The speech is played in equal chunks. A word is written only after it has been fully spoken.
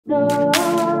We're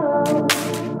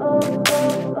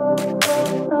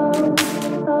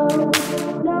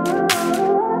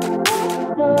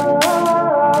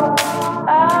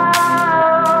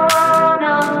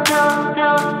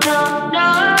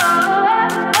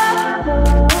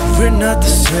not the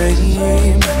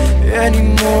same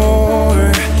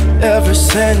anymore. Ever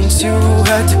since you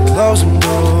had to close them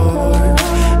doors,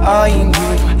 I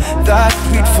knew that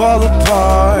we'd fall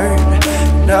apart.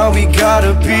 Now we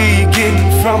gotta begin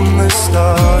from the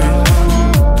start.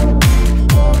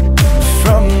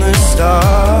 From the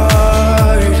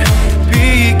start.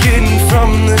 Begin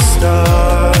from the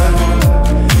start.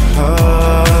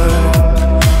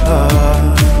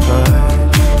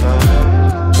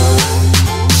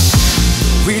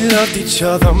 We loved each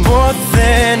other more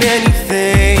than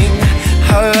anything.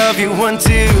 I love you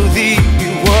until the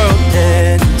world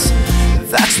ends.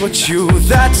 That's what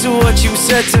you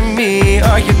said to me.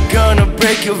 Are you gonna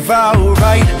break your vow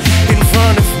right in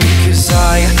front of me? 'Cause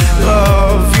I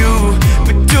love you,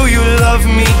 but do you love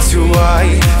me too?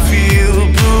 I feel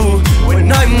blue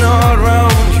when I'm not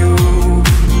around you.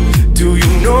 Do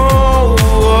you know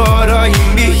what I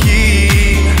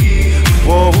mean?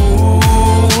 Whoa.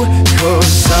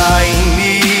 'Cause I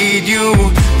need you,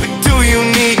 but do you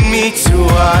need me too?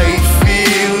 I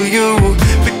feel you,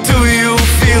 but do you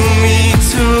feel me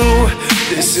too?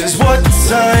 This is what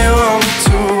I long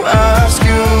to ask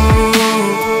you.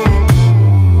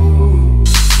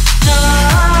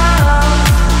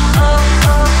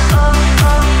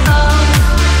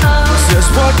 This is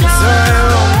what I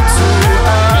long to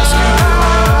ask you.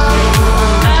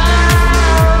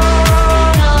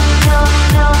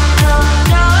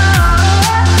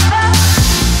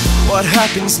 What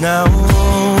happens now?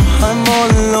 I'm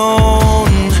all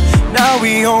alone. Now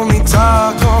we only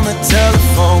talk on the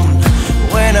telephone.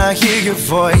 When I hear your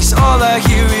voice, all I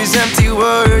hear is empty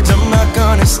words. I'm not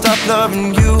gonna stop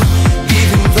loving you,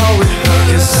 even though it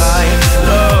hurts. 'Cause I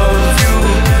love you,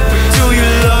 but do you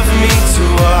love me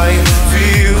too? I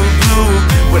feel blue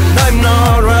when I'm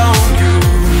not around you.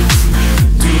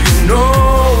 Do you know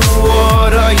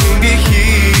what I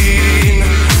mean?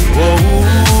 Whoa.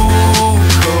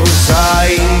 I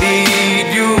need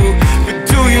you, but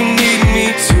do you need me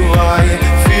too? I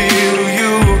feel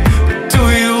you, but do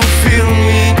you feel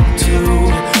me too?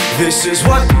 This is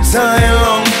what I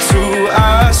long to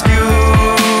ask you.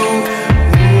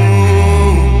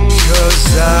 'Cause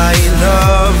I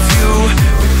love you,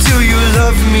 but do you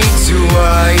love me too?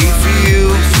 I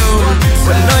feel you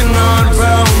when I'm not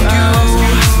around you.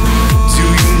 Do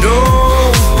you know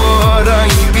what I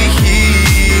mean?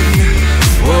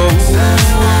 Whoa.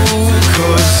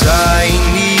 'Cause I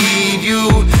need you,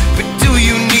 but do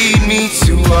you need me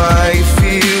too? I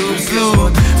feel blue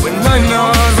when I'm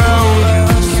not around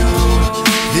you.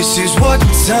 This is what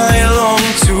I long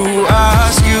to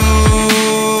ask you.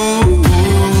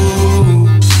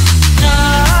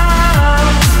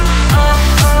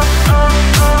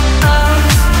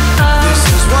 This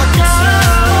is what I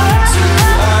long to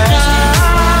ask you.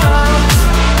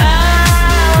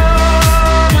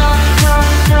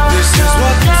 This is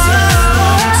what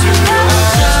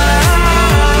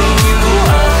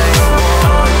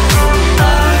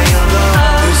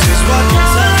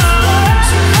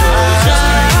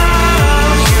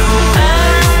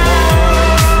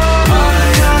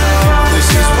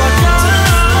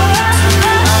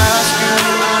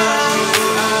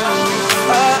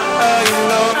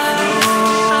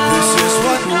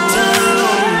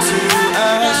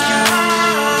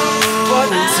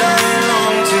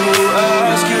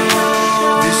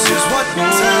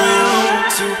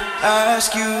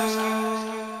ask you.